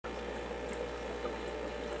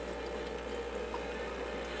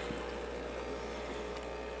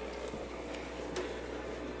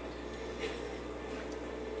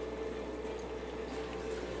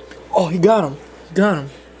Oh, he got him. He got him.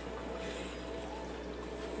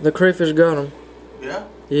 The crayfish got him. Yeah?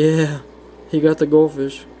 Yeah. He got the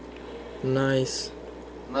goldfish. Nice.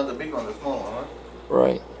 Not the big one, the small one, huh?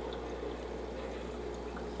 Right.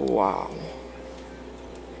 Wow.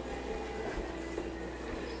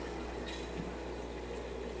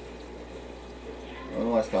 Nu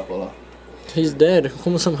mai scapă ăla. He's dead.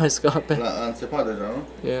 Cum să mai scape? A înțepat deja,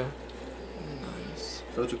 nu? Yeah. Nice.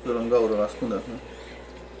 Se duce cu el în gaură, îl ascunde acum.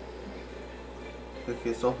 Cred că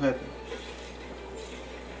e so happy.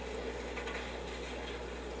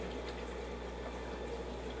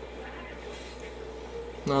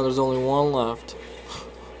 Now there's only one left.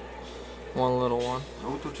 One little one.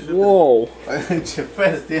 Whoa! Ce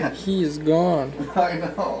fast e! He is gone. I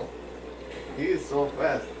know. He is so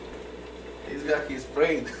fast. He's got his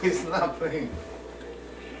brain. He's not playing.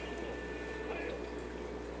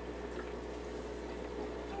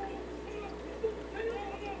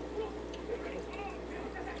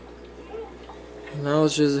 Now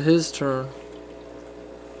it's just his turn.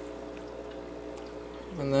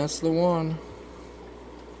 And that's the one.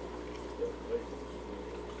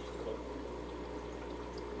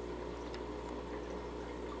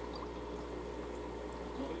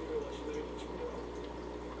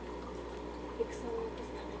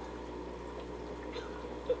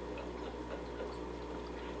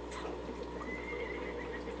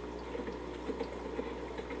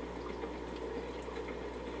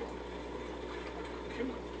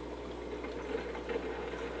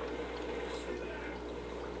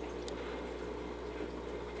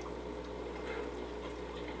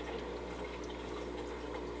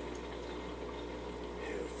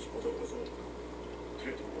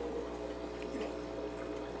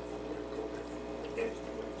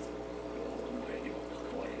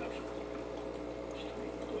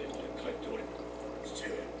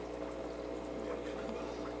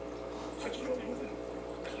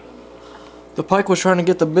 The pike was trying to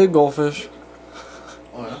get the big goldfish.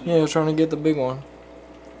 Oh, yeah? Yeah, he was trying to get the big one.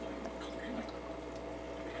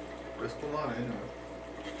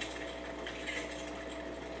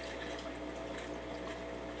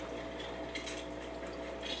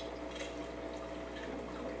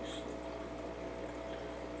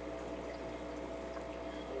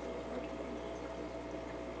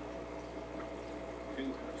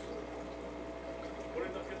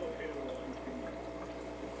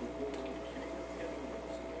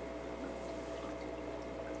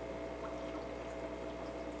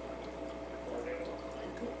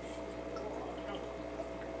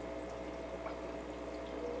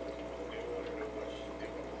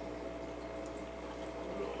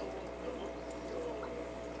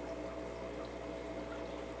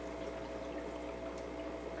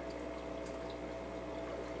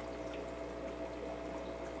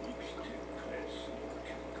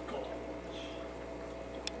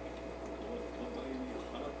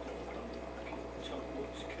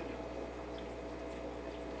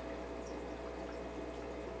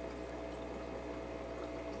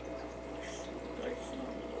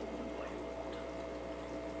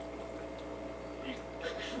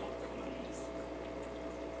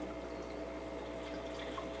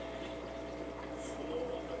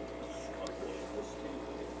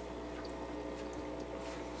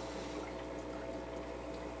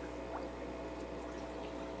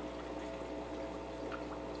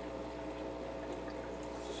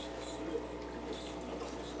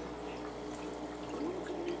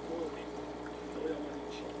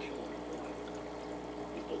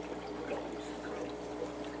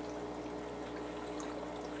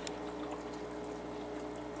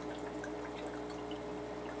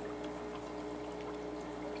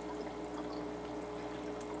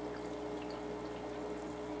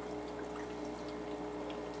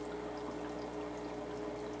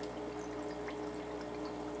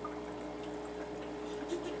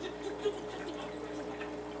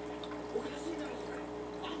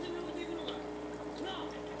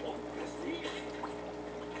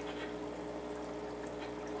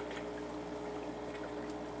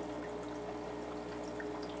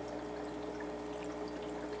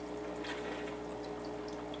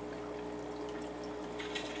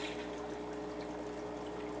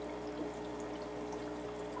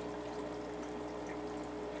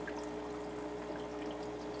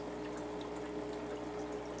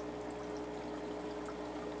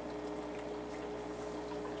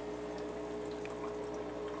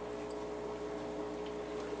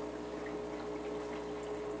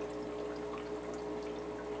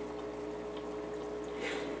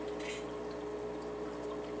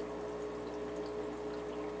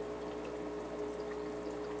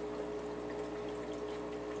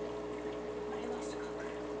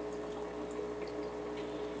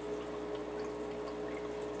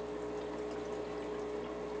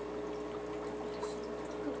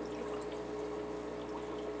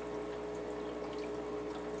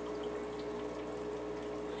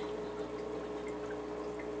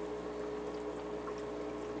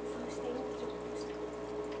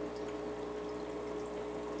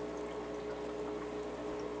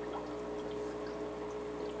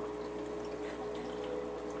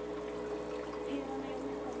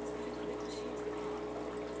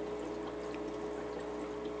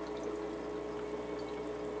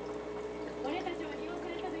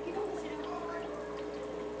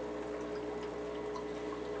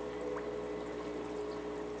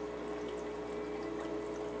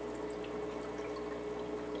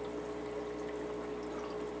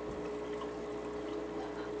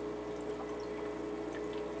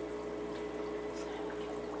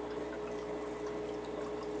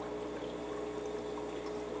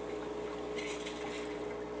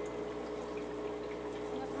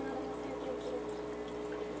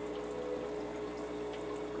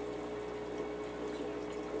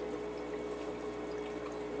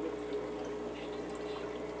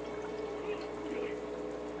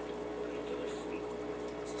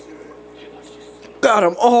 got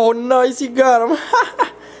him. Oh, nice. He got him.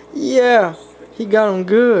 Yeah. He got him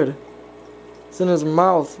good. It's in his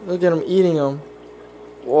mouth. Look at him eating him.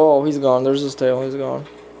 Whoa, he's gone. There's his tail. He's gone.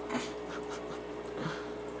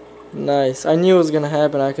 Nice. I knew it was going to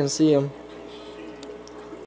happen. I can see him.